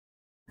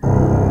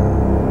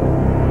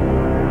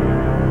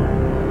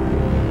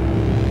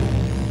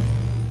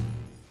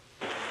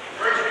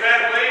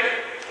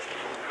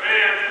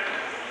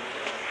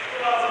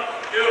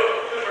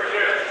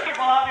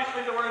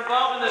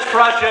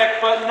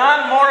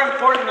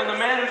important than the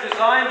man who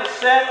designed the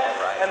set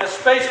and the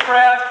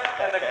spacecraft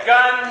and the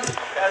gun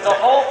and the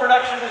whole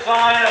production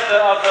design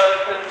of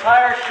the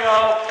entire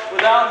show,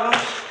 without whose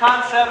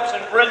concepts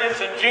and brilliance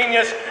and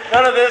genius,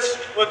 none of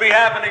this would be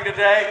happening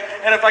today.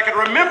 And if I could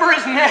remember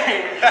his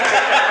name.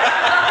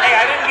 Hey,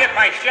 I didn't get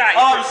my shot.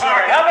 Oh, I'm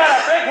sorry. How about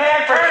a big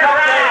hand for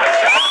Chuck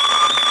Davis?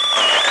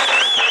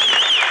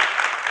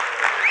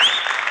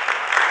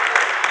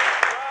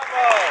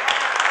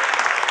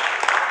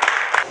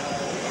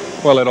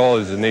 Well, it all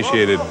is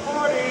initiated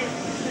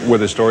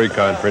with a story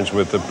conference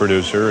with the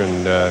producer,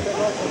 and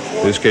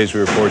in this case we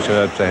were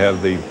fortunate enough to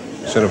have the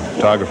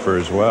cinematographer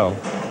as well.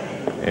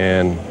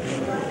 And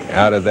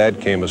out of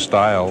that came a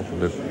style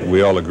that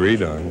we all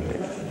agreed on.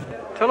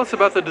 Tell us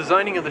about the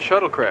designing of the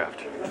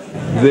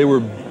shuttlecraft. They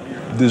were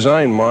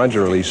designed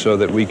modularly so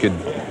that we could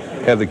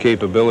have the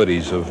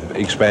capabilities of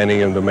expanding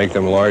them to make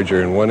them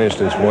larger. In one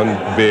instance, one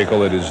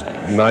vehicle that is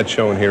not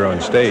shown here on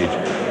stage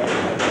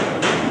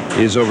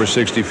is over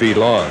 60 feet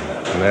long,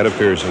 and that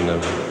appears in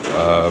the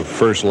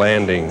first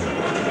landing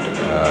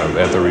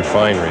at the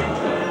refinery.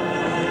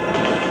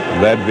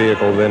 That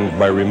vehicle then,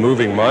 by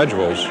removing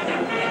modules,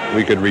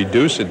 we could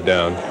reduce it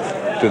down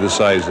to the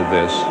size of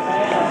this,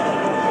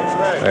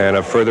 and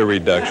a further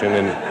reduction,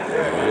 and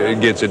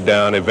it gets it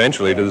down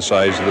eventually to the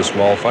size of the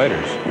small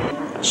fighters.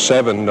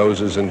 7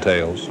 noses and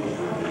tails,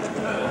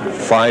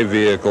 5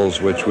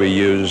 vehicles which we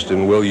used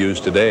and will use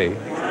today,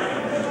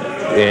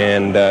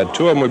 and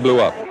 2 of them we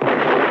blew up.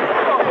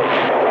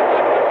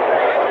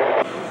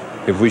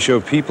 If we show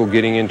people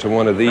getting into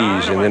one of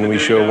these, and then we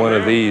show one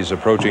of these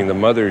approaching the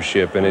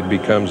mothership, and it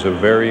becomes a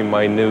very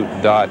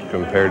minute dot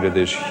compared to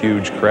this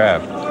huge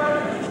craft,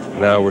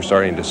 now we're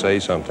starting to say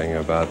something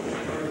about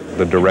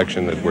the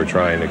direction that we're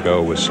trying to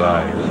go with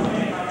size.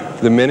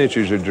 The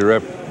miniatures are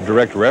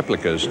direct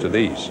replicas to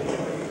these.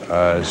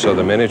 So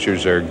the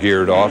miniatures are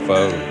geared off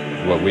of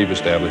what we've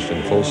established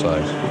in full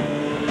size.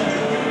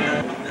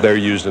 They're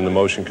used in the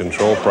motion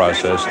control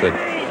process that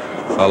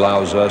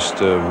allows us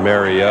to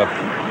marry up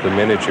the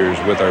miniatures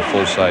with our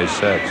full-size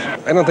sets.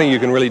 I don't think you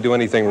can really do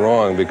anything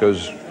wrong,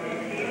 because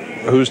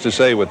who's to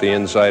say what the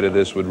inside of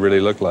this would really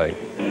look like?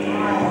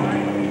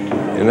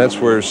 And that's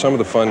where some of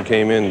the fun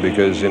came in,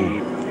 because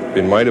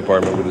in my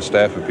department, with the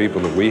staff of people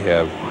that we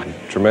have,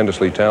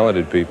 tremendously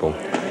talented people,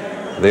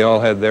 they all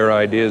had their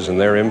ideas and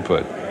their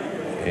input.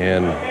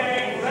 And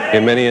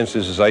in many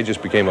instances, I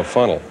just became a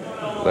funnel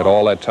that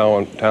all that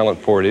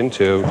talent poured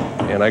into,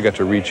 and I got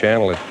to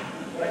rechannel it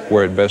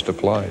where it best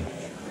applied.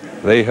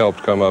 They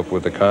helped come up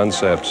with the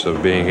concepts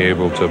of being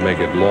able to make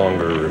it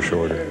longer or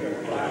shorter,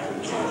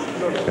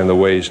 and the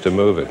ways to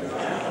move it.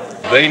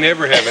 They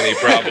never have any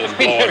problem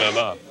blowing them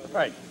up.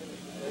 Right.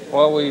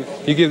 Well,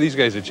 you give these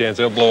guys a chance,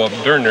 they'll blow up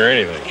darn near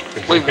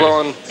anything. we've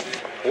blown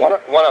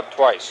one up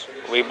twice.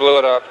 We blew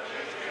it up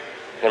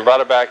and brought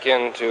it back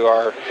into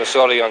our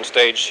facility on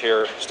stage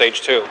here,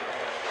 stage 2.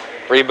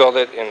 Rebuilt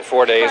it in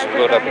 4 days and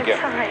blew it up again.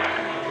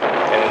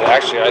 And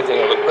actually, I think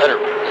it looked better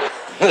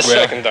the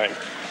second time.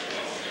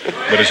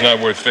 But it's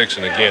not worth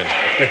fixing again.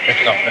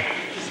 No.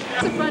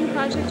 It's a fun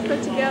project to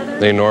put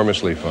together.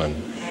 Enormously fun.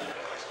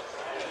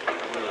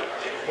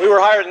 We were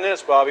higher than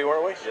this, Bobby,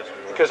 weren't we? Yes, we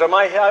were. Because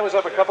I was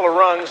up a couple of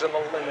rungs, and the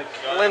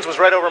lens was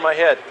right over my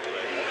head.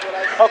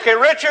 Okay,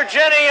 Richard,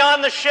 Jenny,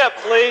 on the ship,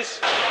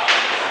 please.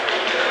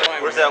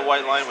 Where's that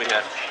white line we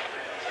had?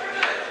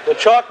 The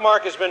chalk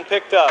mark has been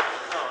picked up.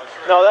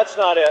 No, that's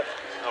not it.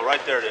 Oh,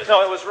 right there it is.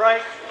 No, it was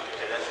right.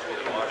 Okay, that should be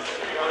the water.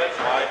 No, that's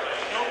right.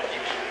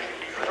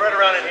 It's right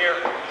around in here.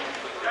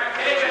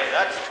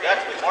 That's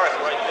the mark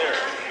right there.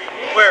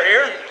 Where,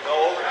 here?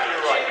 No, over to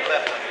your right,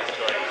 left.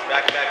 Sorry.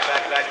 Back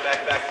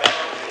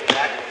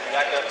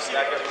up,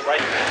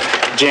 right.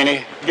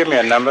 Jenny, give me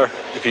a number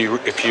if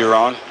you're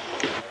on.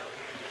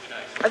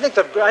 I think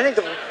the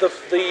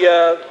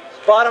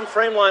bottom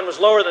frame line was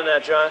lower than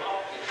that, John.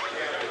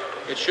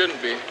 It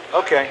shouldn't be,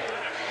 Okay.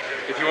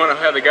 if you want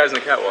to have the guys in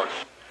the catwalk.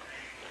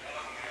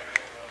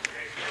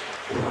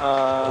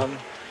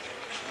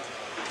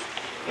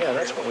 Yeah,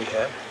 that's what we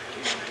had.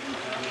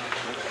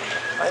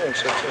 I think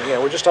so too. Yeah,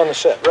 we're just on the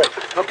set. Right.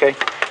 Okay.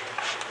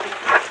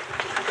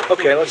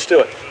 Okay, let's do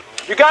it.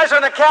 You guys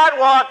on the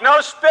catwalk,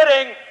 no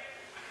spitting.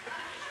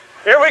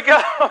 Here we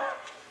go.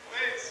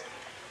 Please.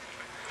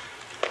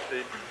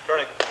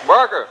 Turning.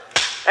 Marker.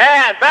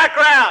 And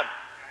background.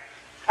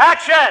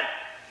 Action.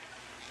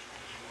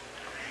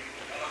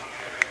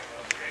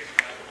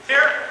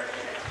 Here.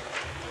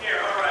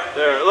 Here, all right.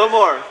 There, a little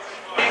more.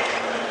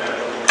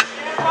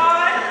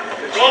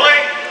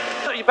 Rolling.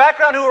 The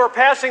background who are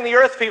passing the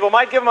Earth people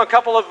might give them a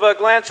couple of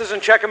glances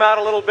and check them out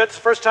a little bit. It's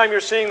the first time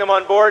you're seeing them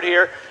on board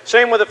here.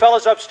 Same with the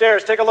fellas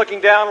upstairs. Take a looking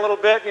down a little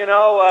bit, you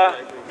know,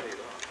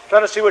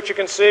 trying to see what you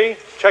can see.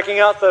 Checking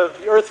out the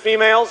Earth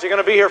females. You're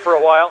going to be here for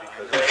a while.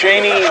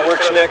 Janie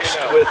works next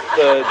with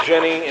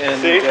Jenny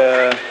and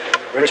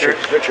Richard,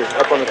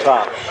 up on the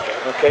top.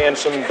 Okay, and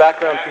some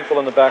background people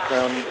in the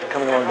background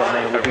coming along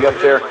behind. We'll be up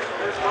there,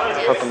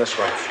 up in this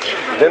way.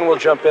 Then we'll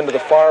jump into the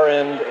far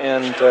end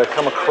and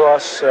come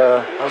across.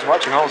 I was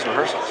watching all those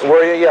rehearsals.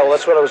 Yeah, well,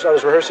 that's what I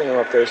was rehearsing them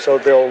up there. So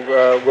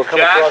we'll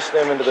come across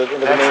them into the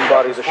main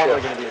body of the show.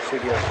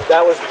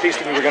 That was the piece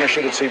that we were going to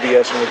shoot at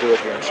CBS, and we'll do it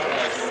here instead.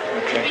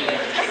 Okay.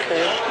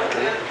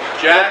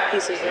 Jack?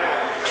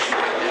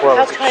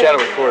 Well, it's a shadow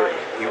recorder.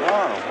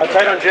 How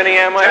tight on Jenny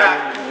am I?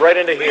 I'm right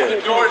into here.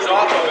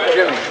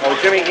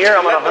 Jimmy here,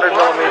 I'm on 100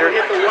 millimeter,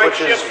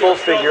 which is full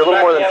figure, a little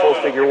more than full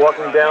figure,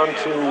 walking down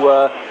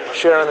to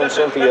Sharon and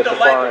Cynthia at the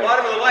far end.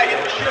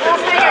 Full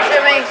figure,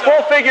 Jimmy.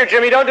 Full figure,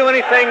 Jimmy, don't do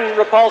anything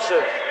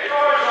repulsive.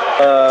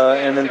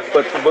 And then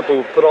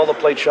we'll put all the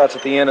plate shots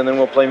at the end, and then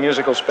we'll play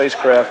musical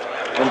spacecraft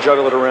and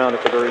juggle it around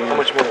at the very end. How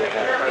much more do we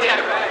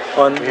have?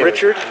 On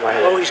Richard?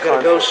 Oh, he's got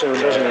to go soon,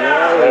 doesn't he?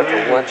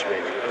 After lunch,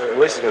 maybe.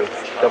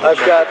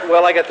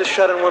 I got this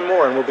shot and one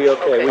more, and we'll be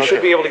okay. We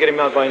should be able to get him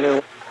out by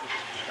noon.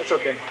 That's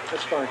okay.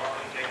 That's fine.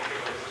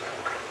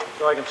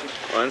 So I can see.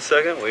 1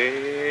 second.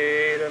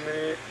 Wait a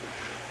minute.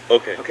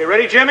 Okay. Okay,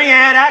 ready, Jimmy,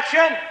 and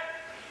action!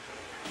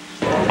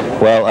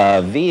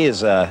 Well, V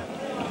is a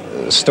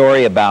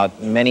story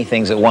about many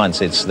things at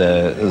once. It's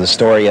the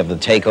story of the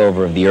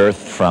takeover of the Earth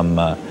from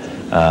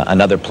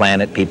another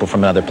planet, people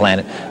from another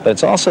planet. But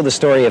it's also the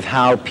story of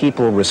how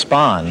people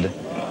respond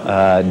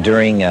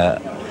during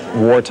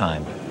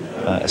wartime.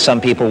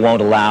 Some people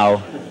won't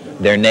allow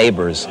their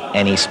neighbors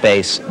any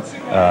space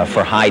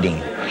for hiding.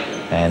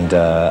 And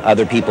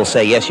other people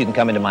say, yes, you can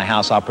come into my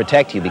house, I'll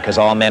protect you because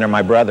all men are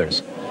my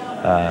brothers.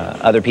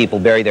 Other people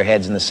bury their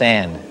heads in the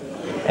sand.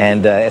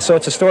 And so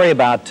it's a story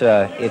about,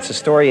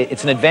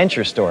 it's an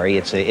adventure story.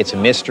 It's a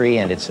mystery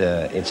and it's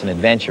an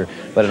adventure,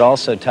 but it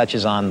also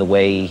touches on the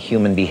way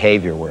human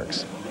behavior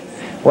works.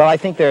 Well, I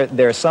think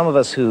there are some of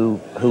us who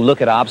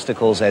look at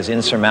obstacles as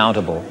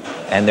insurmountable,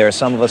 and there are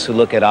some of us who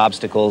look at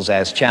obstacles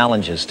as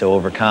challenges to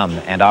overcome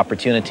and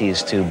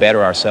opportunities to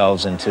better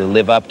ourselves and to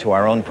live up to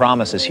our own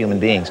promise as human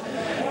beings.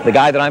 The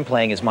guy that I'm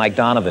playing is Mike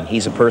Donovan.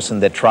 He's a person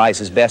that tries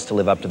his best to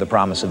live up to the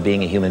promise of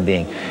being a human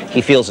being.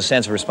 He feels a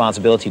sense of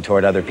responsibility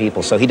toward other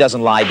people, so he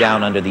doesn't lie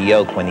down under the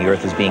yoke when the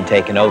Earth is being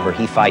taken over.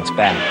 He fights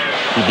back.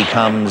 He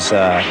becomes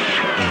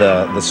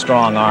the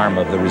strong arm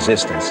of the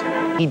resistance.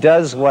 He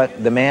does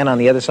what the man on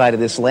the other side of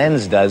this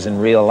lens does in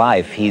real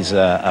life. He's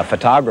a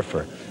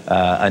photographer.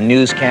 A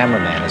news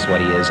cameraman is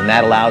what he is, and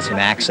that allows him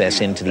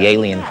access into the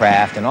alien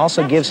craft and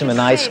also gives him a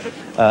nice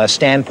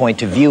standpoint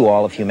to view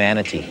all of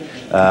humanity.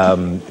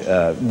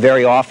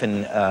 Very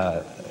often,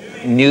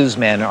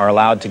 newsmen are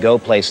allowed to go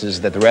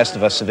places that the rest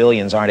of us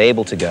civilians aren't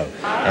able to go,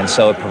 and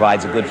so it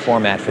provides a good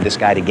format for this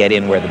guy to get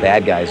in where the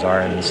bad guys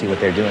are and see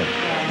what they're doing.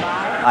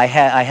 I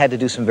had to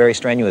do some very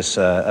strenuous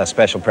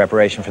special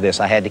preparation for this.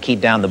 I had to keep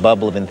down the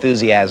bubble of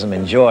enthusiasm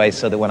and joy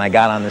so that when I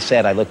got on the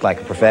set, I looked like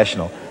a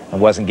professional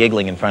and wasn't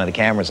giggling in front of the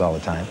cameras all the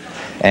time.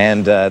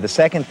 And the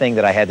second thing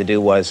that I had to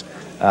do was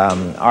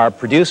our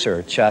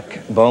producer, Chuck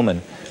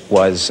Bowman,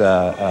 was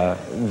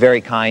very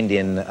kind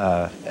in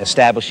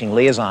establishing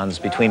liaisons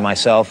between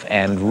myself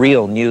and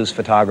real news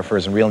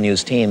photographers and real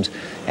news teams.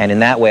 And in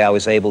that way, I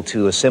was able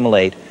to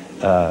assimilate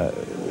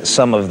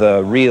some of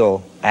the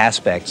real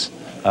aspects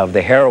of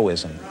the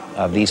heroism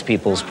of these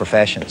people's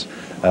professions.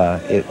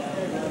 I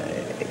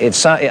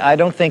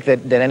don't think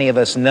that any of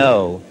us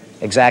know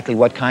exactly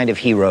what kind of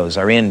heroes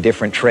are in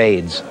different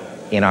trades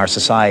in our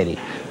society,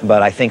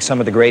 but I think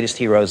some of the greatest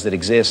heroes that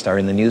exist are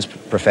in the news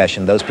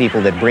profession, those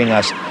people that bring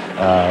us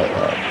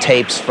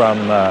tapes from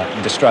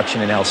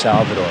destruction in El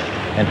Salvador,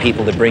 and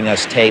people that bring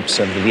us tapes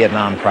of the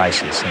Vietnam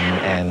crisis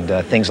and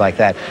things like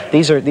that.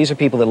 These are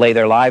people that lay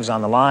their lives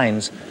on the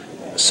lines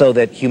so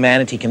that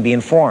humanity can be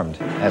informed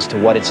as to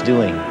what it's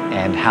doing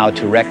and how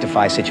to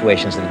rectify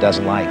situations that it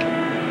doesn't like.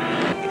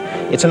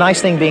 It's a nice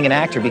thing being an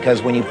actor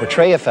because when you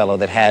portray a fellow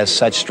that has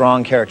such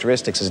strong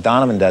characteristics as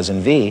Donovan does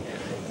in V,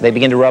 they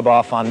begin to rub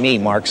off on me,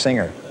 Mark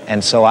Singer.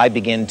 And so I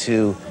begin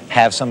to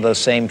have some of those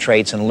same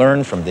traits and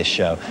learn from this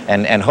show.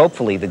 And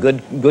hopefully the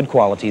good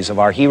qualities of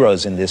our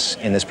heroes in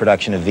this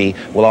production of V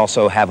will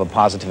also have a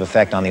positive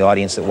effect on the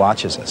audience that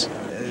watches us.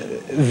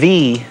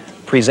 V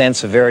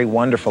presents a very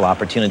wonderful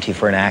opportunity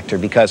for an actor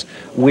because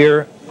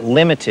we're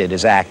limited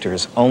as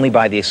actors only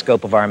by the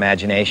scope of our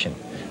imagination,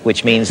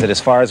 which means that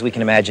as far as we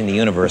can imagine the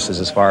universe is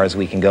as far as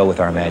we can go with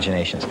our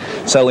imaginations.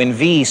 So in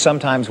V,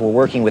 sometimes we're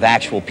working with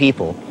actual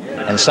people,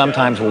 and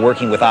sometimes we're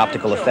working with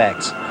optical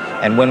effects.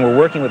 And when we're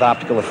working with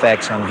optical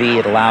effects on V,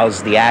 it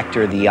allows the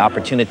actor the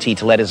opportunity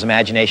to let his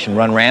imagination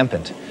run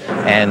rampant.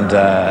 And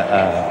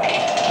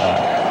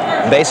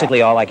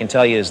basically all I can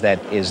tell you is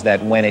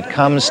that when it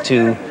comes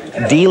to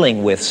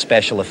dealing with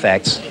special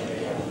effects,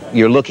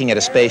 you're looking at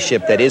a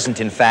spaceship that isn't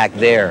in fact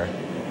there.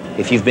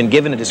 If you've been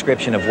given a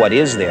description of what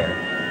is there,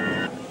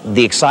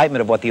 the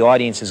excitement of what the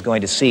audience is going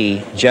to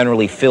see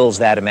generally fills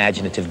that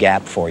imaginative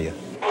gap for you.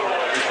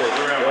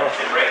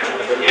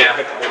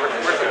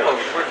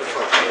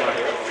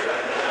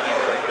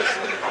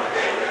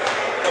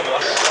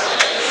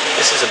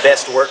 This is a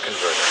best work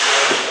converter.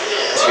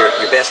 is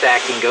your best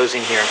acting goes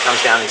in here and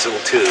comes down these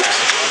little tubes,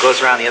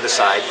 goes around the other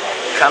side,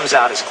 comes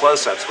out as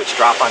close-ups, which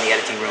drop on the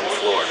editing room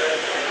floor.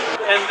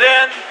 And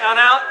then on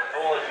out.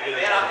 And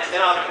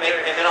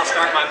then I'll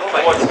start my move.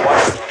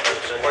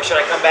 Or should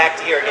I come back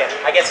to here again?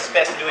 I guess it's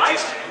best to do it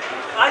just.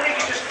 I think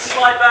you just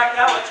slide back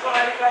out. That's what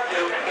I think I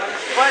do.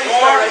 Why don't you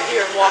start right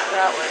here and walk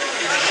that way?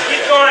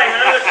 Keep going.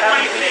 Another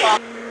 20 feet.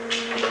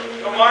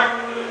 Go, Mark.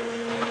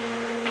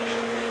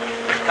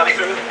 Coming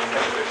through? Well,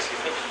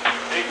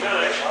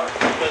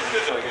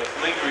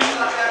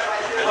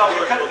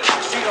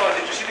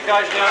 did you see the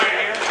guys down in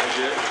here? I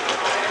did.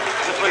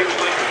 That's what he was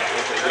doing.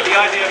 The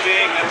idea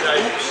being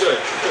that.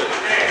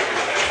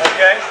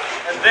 Okay.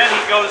 And then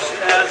he goes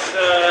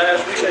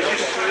as we said,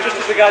 just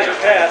as the guys are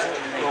passed.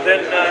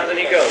 Then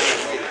he goes.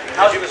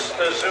 How's your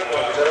Zoom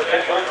work? Is that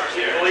okay? Do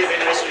you believe in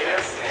this?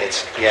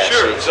 It's yeah.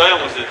 Sure,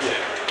 Zion was it.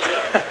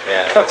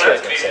 Yeah, that's what I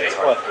was going to say. It's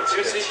hard.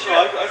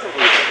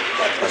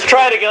 Let's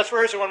try it again. Let's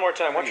rehearse it one more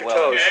time. Watch your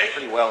toes.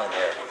 Pretty well in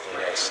there,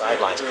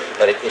 sidelines.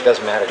 But it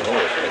doesn't matter to me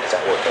if it makes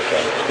that work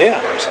okay.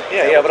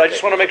 Yeah. But I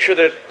just want to make sure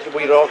that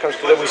it all comes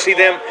together. We see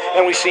them,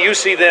 and we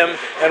see them,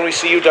 and we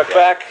see you duck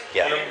back.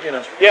 Yeah.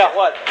 And, Yeah.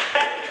 What?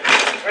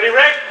 Ready,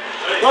 Rick?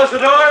 Close the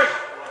door.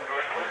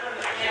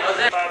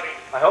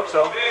 I hope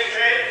so.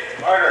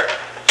 Harder.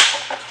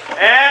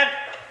 And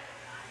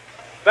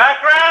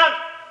background.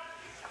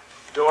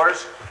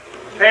 Doors.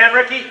 Pan,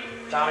 Ricky.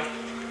 Tommy.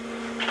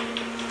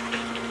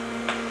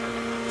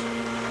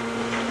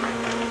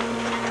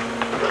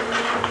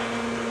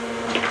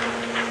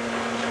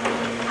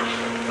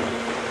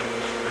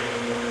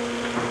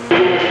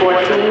 Unit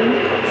 14,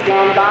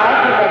 stand by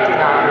for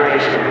venting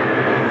operation.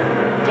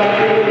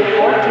 Tanker Unit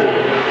 14,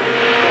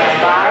 stand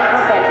by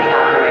for venting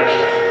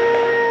operation.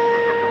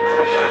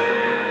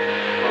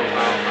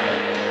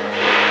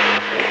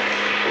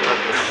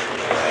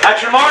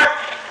 Action, Mark.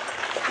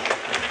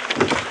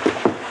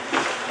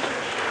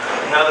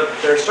 Now that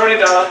they're starting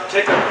to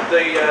take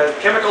the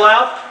chemical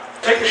out,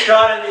 take the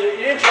shot and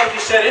inch, like you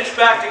said, inch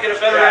back to get a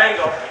better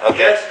angle.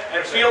 Okay. Yes,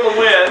 and feel the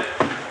wind.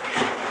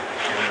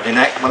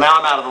 Well, now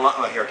I'm out of the line.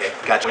 Oh, here, okay,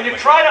 gotcha. When you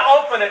try to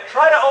open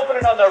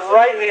it on the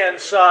right-hand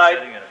side,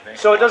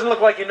 so it doesn't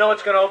look like you know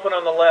it's going to open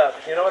on the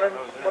left. You know what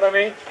I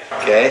mean?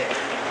 Okay.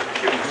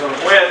 So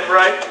wind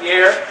right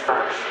here.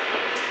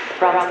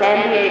 From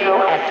San Diego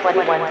at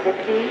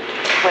 2150,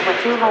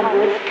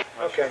 2200.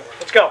 Okay,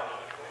 let's go.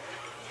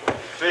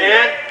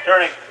 And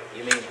turning.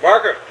 You mean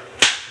Marker.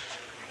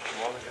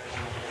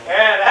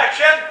 And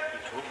action.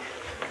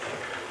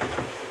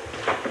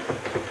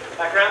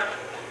 Background.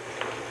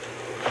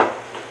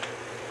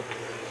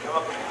 Come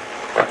up.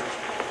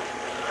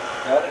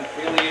 Got it, and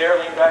feel the air,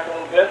 lean back a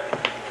little bit.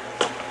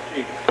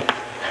 Gee.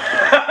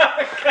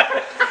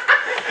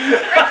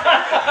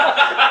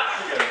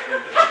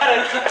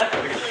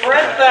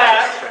 Print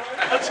that.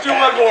 Let's do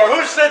one more.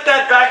 Who sent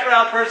that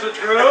background person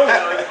through?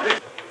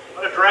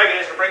 What a drag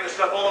it is to bring this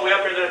stuff all the way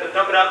up here to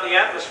dump it out in the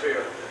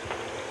atmosphere.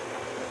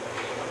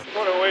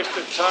 What a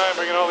wasted time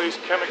bringing all these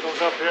chemicals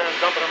up here and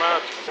dumping them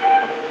out.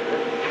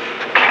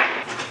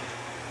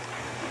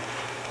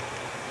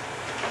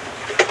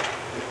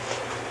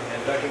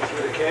 And ducking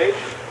through the cage.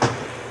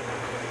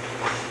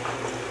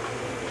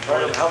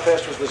 How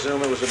fast was the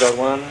zoom? It was about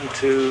 1,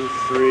 2,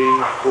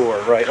 3, 4.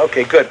 Right.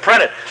 Okay, good.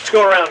 Print it. Let's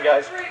go around,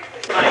 guys.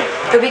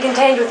 They'll be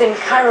contained within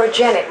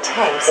cryogenic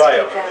tanks.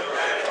 Cryo.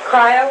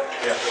 Cryo?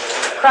 Yeah.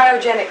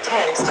 Cryogenic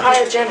tanks.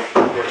 Cryogenic.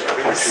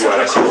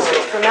 Super cool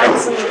for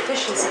maximum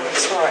efficiency in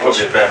storage.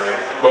 Okay, battery.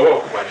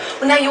 Whoa.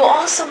 Well, now you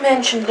also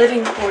mentioned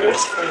living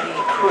quarters for the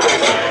crew.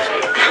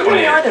 How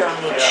many are there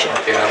on each ship?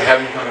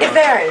 It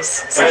varies.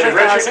 Several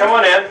Richard, thousand. come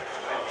on in.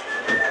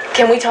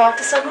 Can we talk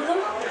to some of them?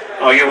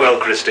 Oh, you will,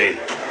 Christine.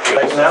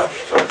 Right now?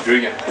 Do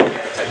again.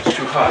 It's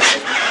too hot.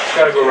 It's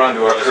got to go around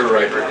to our crew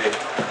right here.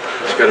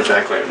 It's got a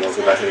backlight and we'll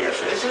go back in your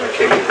face.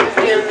 Okay.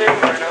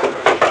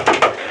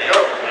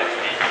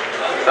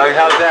 Doug,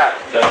 how's that?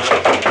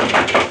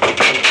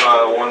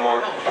 One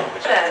more.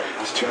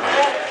 It's too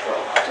hot.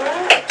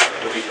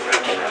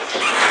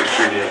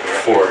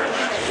 4.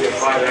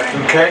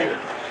 Okay.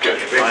 Good.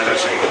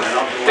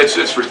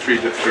 It's for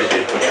 3D.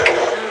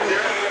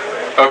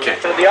 Okay.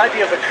 The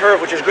idea of the curve,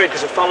 which is great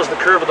because it follows the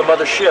curve of the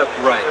mother ship,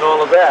 Right. and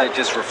all of that. It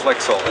just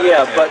reflects all that.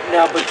 Yeah, but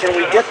can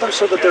we get them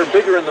so that they're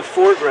bigger in the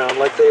foreground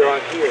like they are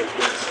here?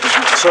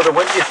 So that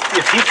when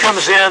if he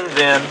comes in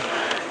then,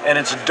 and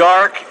it's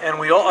dark, and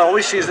we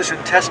always see is this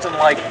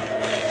intestine-like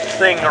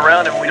thing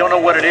around him, we don't know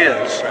what it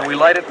is, and we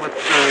light it with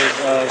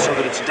so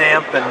that it's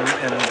damp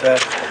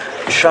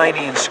and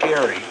shiny and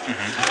scary.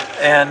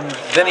 And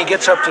then he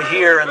gets up to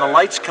here, and the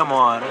lights come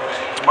on.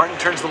 Martin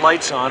turns the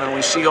lights on, and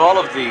we see all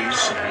of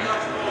these.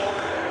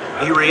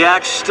 He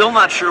reacts, still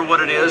not sure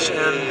what it is,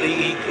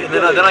 and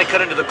then I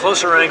cut into the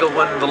closer angle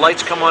when the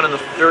lights come on in the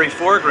very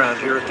foreground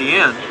here at the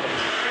end.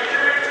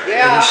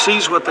 And he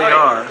sees what they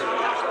are.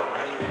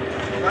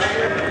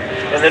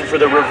 And then for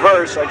the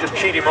reverse, I just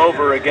cheat him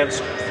over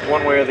against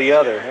one way or the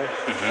other.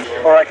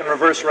 Or I can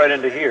reverse right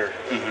into here.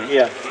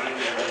 Yeah.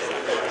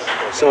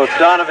 So if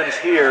Donovan's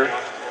here,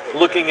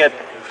 looking at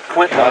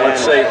Quentin,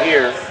 let's say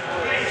here,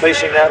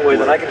 facing that way,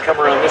 then I can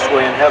come around this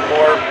way and have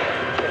more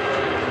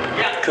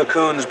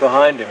cocoons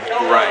behind him.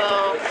 Right.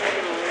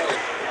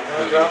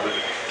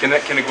 Can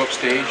it go up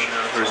stage,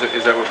 or is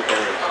that what the goal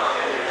is?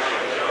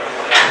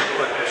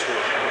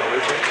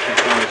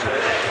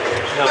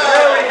 No.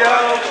 There we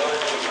go.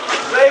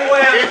 They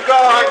win. Keep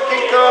going,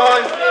 keep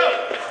going.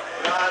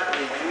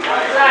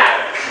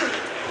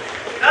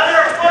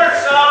 Another foot or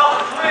so.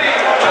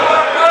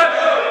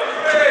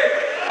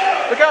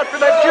 Look out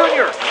for that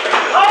junior.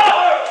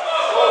 Oh!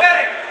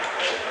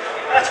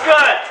 That's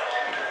good.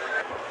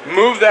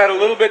 Move that a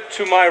little bit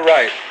to my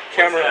right.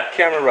 Camera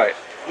right.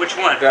 Which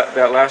one?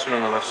 That last one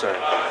on the left side.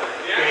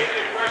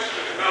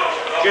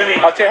 Jimmy.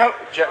 I'll tell you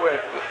how. Wait.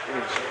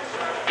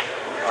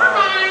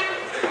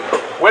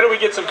 Where do we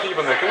get some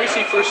people in there? Can we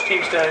see first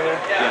team standing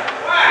there?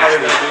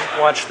 Yeah.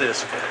 Watch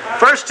this.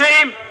 First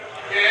team.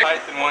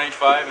 Height in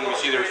 185, and we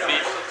see their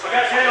feet. Hold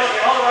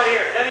it right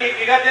here. Denny,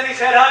 you got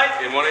Denny's head height?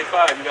 In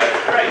 185, you got it.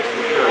 Great.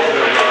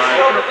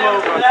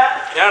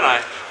 Yeah, and I.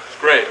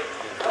 Great.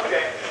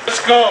 Okay. Let's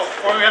go,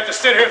 or we have to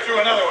sit here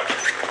through another one.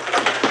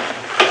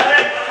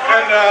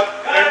 And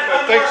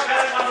things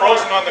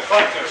frozen on the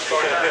clock just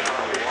started hitting.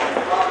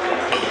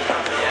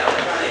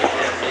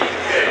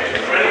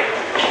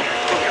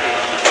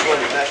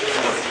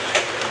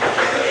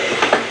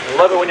 I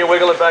love it when you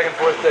wiggle it back and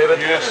forth, David.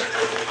 Yes.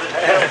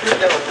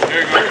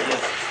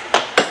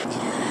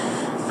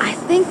 I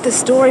think the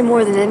story,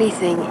 more than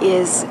anything,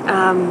 is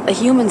a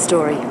human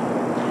story.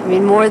 I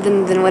mean, more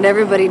than what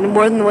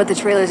the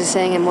trailers are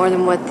saying, and more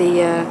than what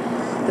the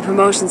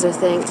promotions are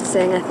saying.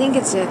 I think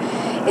it's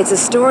a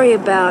story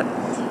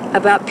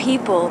about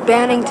people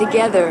banding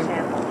together,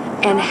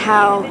 and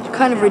how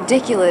kind of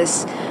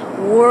ridiculous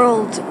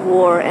world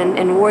war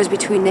and wars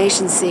between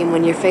nations seem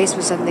when you're faced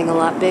with something a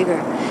lot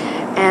bigger.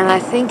 And I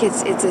think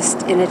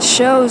it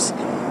shows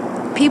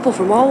people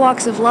from all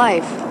walks of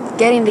life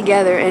getting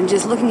together and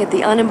just looking at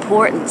the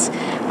unimportance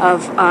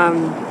of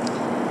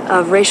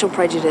racial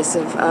prejudice,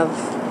 of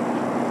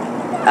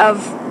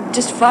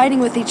just fighting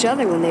with each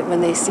other when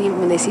they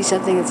see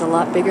something that's a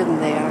lot bigger than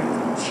they are.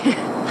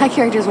 My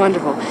character is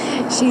wonderful.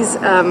 She's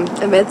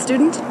a med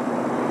student.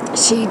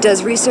 She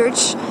does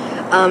research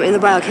in the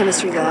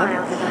biochemistry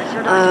lab.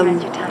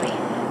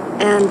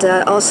 And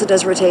also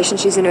does rotation.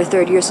 She's in her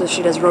 3rd year, so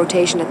she does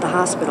rotation at the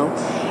hospital.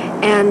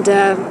 And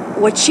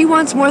what she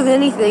wants more than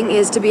anything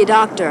is to be a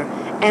doctor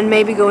and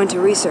maybe go into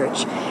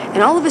research.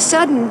 And all of a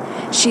sudden,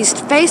 she's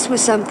faced with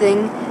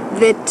something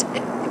that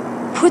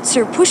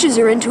pushes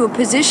her into a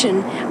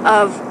position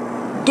of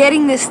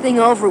getting this thing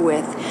over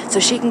with, so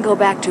she can go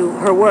back to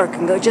her work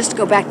and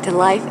go back to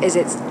life as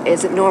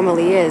it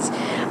normally is.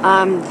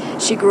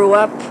 She grew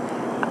up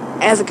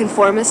as a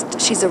conformist.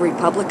 She's a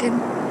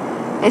Republican.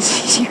 And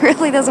she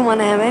really doesn't want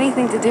to have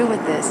anything to do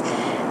with this,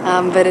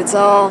 but it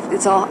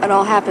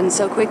all happens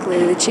so quickly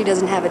that she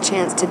doesn't have a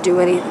chance to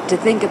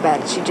think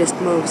about it. She just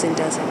moves and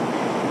does it.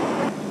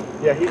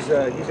 Yeah, he's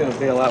going to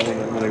bail out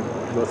when they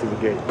go through the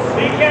gate.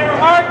 Speed camera,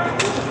 Mark.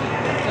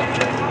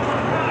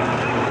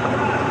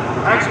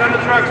 Action on the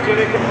trucks,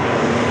 Jimmy.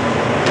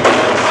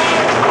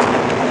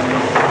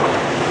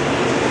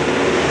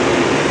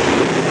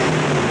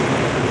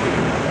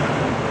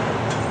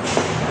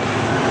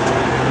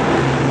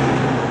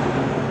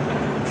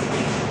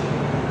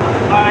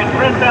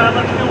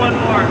 Let's do one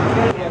more.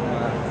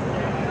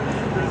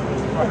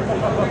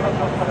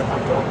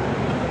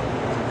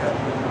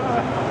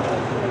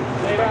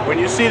 When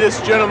you see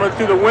this gentleman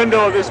through the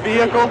window of this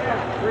vehicle,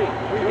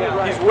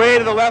 he's way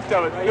to the left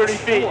of it, 30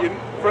 feet.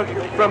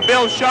 From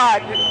Bill's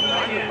shot,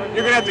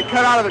 you're going to have to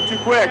cut out of it too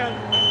quick.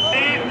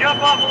 Steve,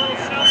 jump off a little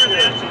sooner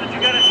then, so that you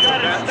got a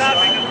shot at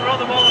stopping and throw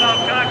the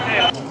Molotov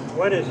cocktail.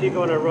 When is he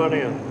going to run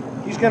in?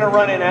 He's going to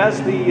run in as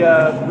the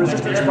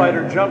resistance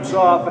fighter jumps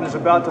off and is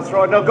about to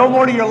throw it. No, go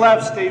more to your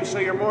left, Steve, so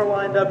you're more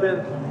lined up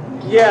in.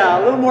 Yeah,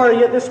 a little more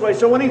this way.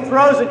 So when he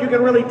throws it, you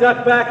can really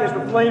duck back as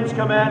the flames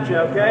come at you,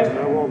 okay?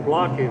 I won't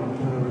block him,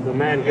 the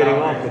man getting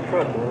off the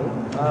truck, will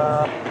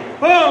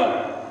it?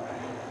 Boom!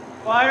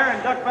 Fire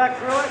and duck back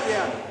through it?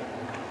 Yeah.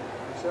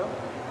 So?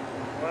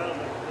 Well,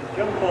 the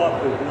jump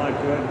off is not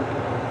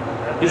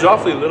good. He's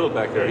awfully little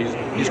back there.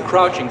 He's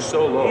crouching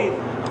so low.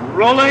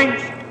 Rolling!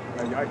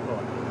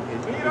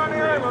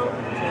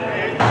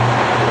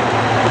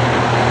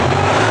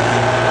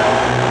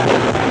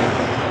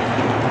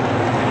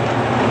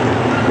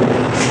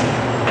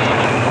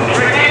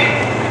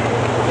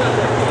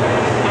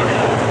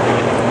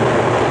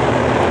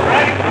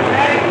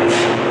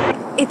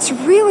 It's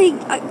really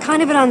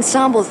kind of an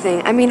ensemble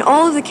thing. I mean,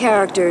 all of the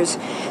characters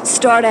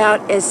start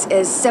out as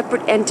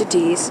separate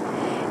entities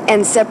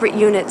and separate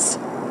units.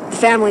 The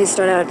families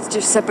start out as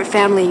just separate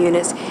family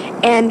units,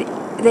 and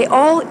they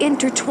all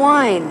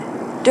intertwine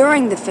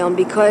during the film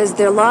because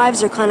their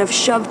lives are kind of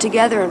shoved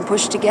together and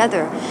pushed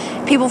together.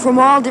 People from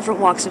all different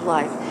walks of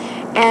life.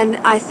 And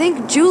I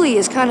think Julie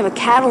is kind of a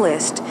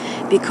catalyst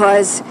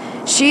because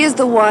she is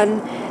the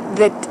one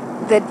that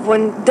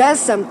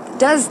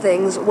does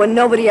things when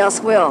nobody else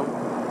will.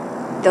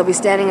 they'll be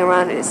sitting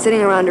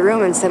around a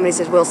room, and somebody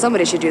says, well,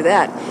 somebody should do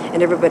that.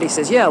 And everybody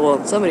says, yeah,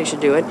 well, somebody should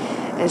do it.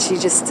 And she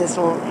just says,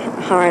 well,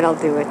 all right, I'll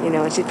do it, you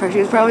know. And she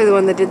was probably the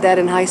one that did that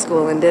in high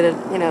school and did it,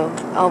 you know,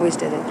 always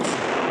did it.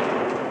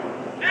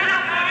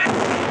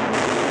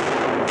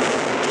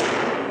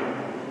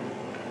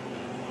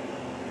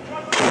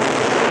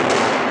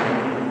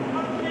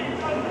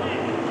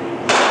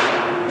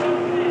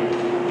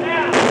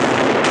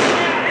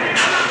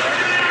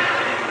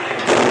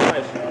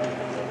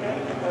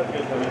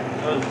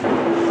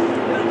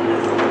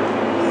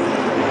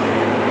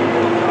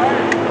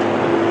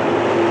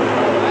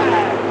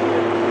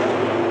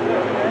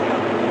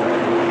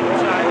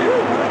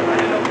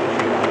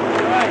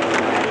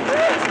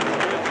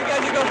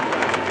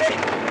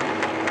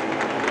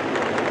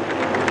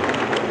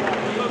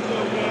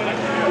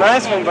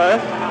 Nice one, bud.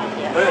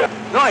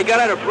 No, I got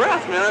out of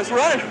breath, man. I was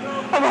running.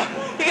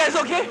 You guys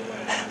okay?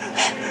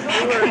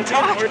 I couldn't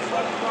talk.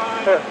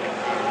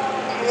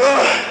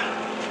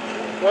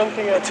 One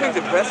thing I took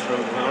the breath from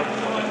him,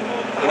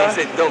 and he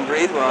said, don't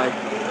breathe. Well,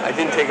 I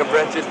didn't take a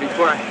breath just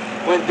before I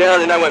went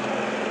down, and I went,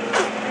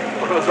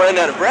 I was running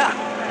out of breath.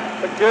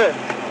 But good.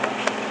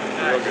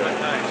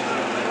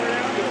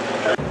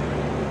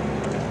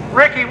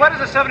 Ricky, what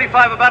is a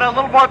 75? About a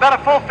little more, about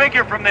a full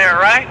figure from there,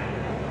 right?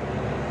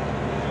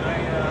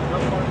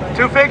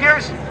 2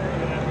 figures?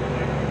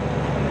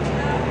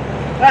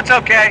 That's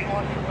okay.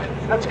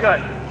 That's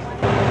good.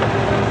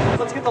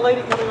 Let's get the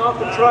lady coming off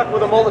the truck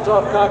with a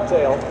Molotov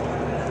cocktail.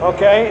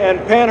 Okay, and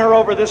pan her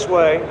over this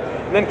way.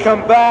 And then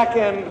come back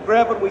and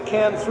grab what we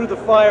can through the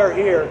fire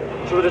here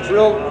so that it's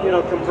real, you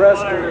know,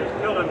 compressed. It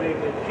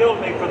killed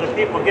me for the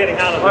people getting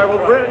out of the All right,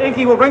 well,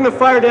 Inky, we'll bring the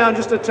fire down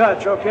just a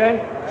touch,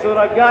 okay? So that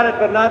I've got it,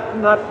 but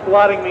not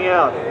blotting me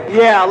out.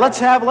 Yeah, let's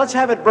have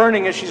it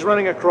burning as she's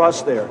running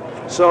across there,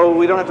 so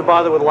we don't have to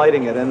bother with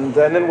lighting it. And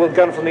then we'll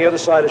gun from the other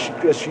side as she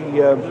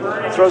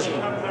throws.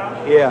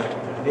 Yeah.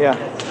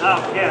 Now,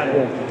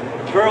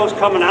 yeah. Girl's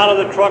coming out of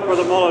the truck with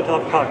a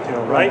Molotov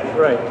cocktail, right?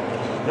 Right.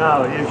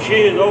 Now, if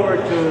she is over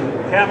to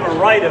the camera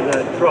right of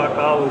that truck,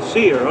 I will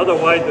see her.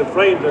 Otherwise, the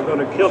flames are going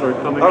to kill her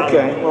coming out.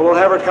 Okay, well, we'll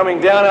have her coming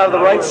down out of the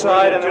right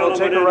side, and then we'll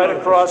take her right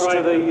across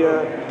to the...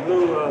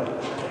 blue,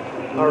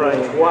 all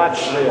right,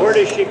 watch this. Where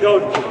does she go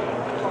to?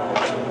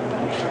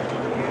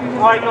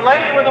 All right, the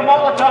lady with the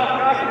Molotov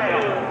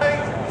cocktail.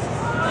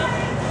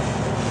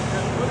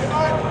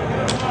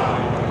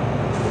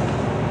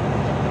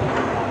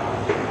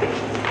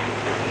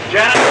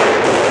 Janet?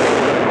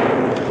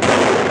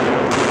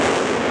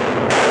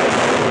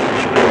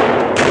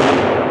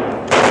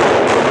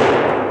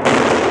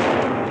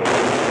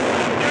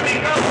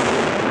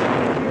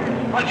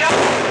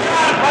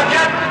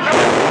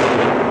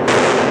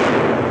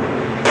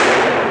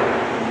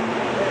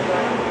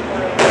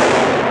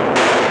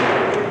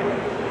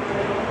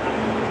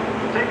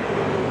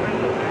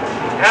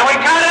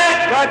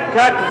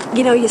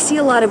 You know, you see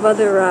a lot of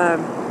other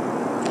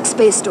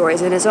space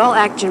stories, and it's all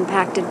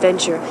action-packed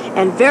adventure,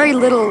 and very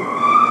little,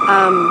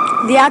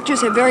 the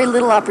actors have very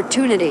little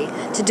opportunity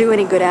to do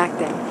any good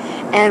acting.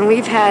 And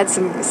we've had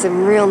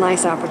some real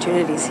nice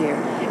opportunities here,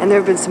 and there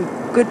have been some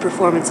good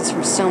performances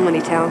from so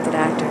many talented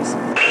actors.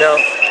 Now,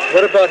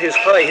 what about his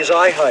height, his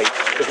eye height?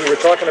 Because we were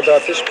talking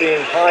about this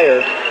being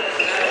higher.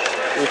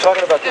 We were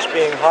talking about this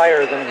being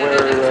higher than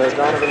where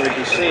Donovan would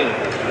be seen.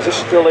 Is this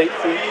still 8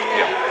 feet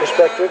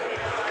perspective?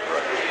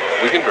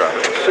 We can drop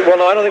it. So, well,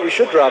 no, I don't think we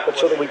should drop it,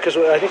 so that because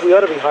I think we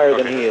ought to be higher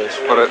than he is.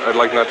 But I'd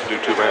like not to do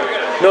 2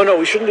 mats. No,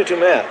 we shouldn't do 2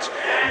 mats.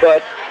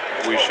 But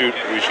we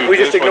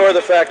just ignore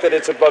the fact that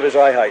it's above his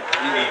eye height.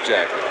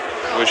 Exactly.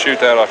 We'll shoot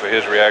that off of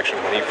his reaction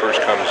when he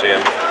first comes in.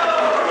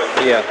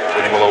 Yeah.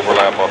 Which will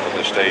overlap off of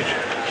the stage,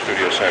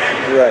 studio center.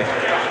 Right.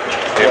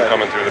 Him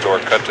coming through the door,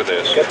 cut to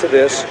this. Cut to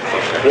this.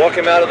 Walk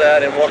him out of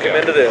that and walk him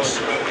into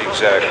this.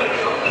 Exactly.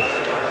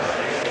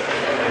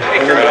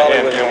 And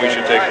we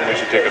should take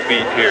a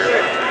beat here.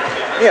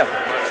 Yeah.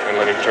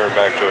 And let him turn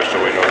back to us so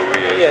we know who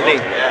he is. Yeah,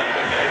 neat.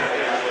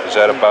 Is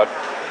that about?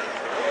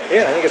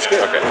 Yeah, I think it's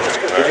good. Okay. It's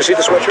good. Did you see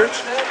the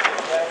sweatshirts?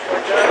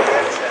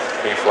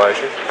 Can you flash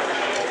it?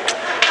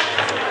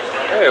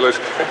 Hey,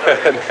 listen.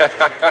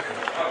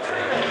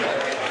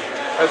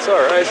 That's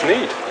all right. It's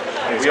neat.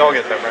 We all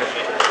get that, right?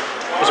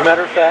 As a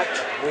matter of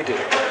fact, we do.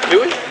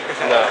 Do we?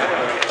 No.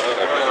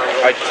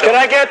 Can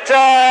I get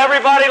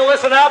everybody to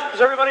listen up? Is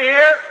everybody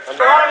here? A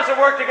lot of us have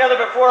worked together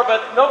before,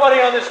 but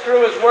nobody on this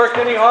crew has worked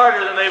any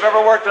harder than they've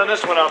ever worked on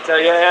this one, I'll tell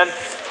you. And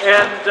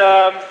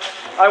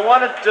I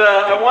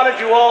wanted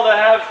you all to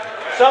have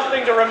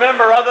something to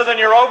remember other than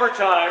your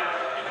overtime.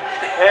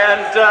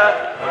 And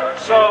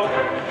so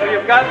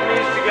you've gotten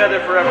these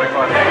together for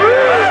everybody.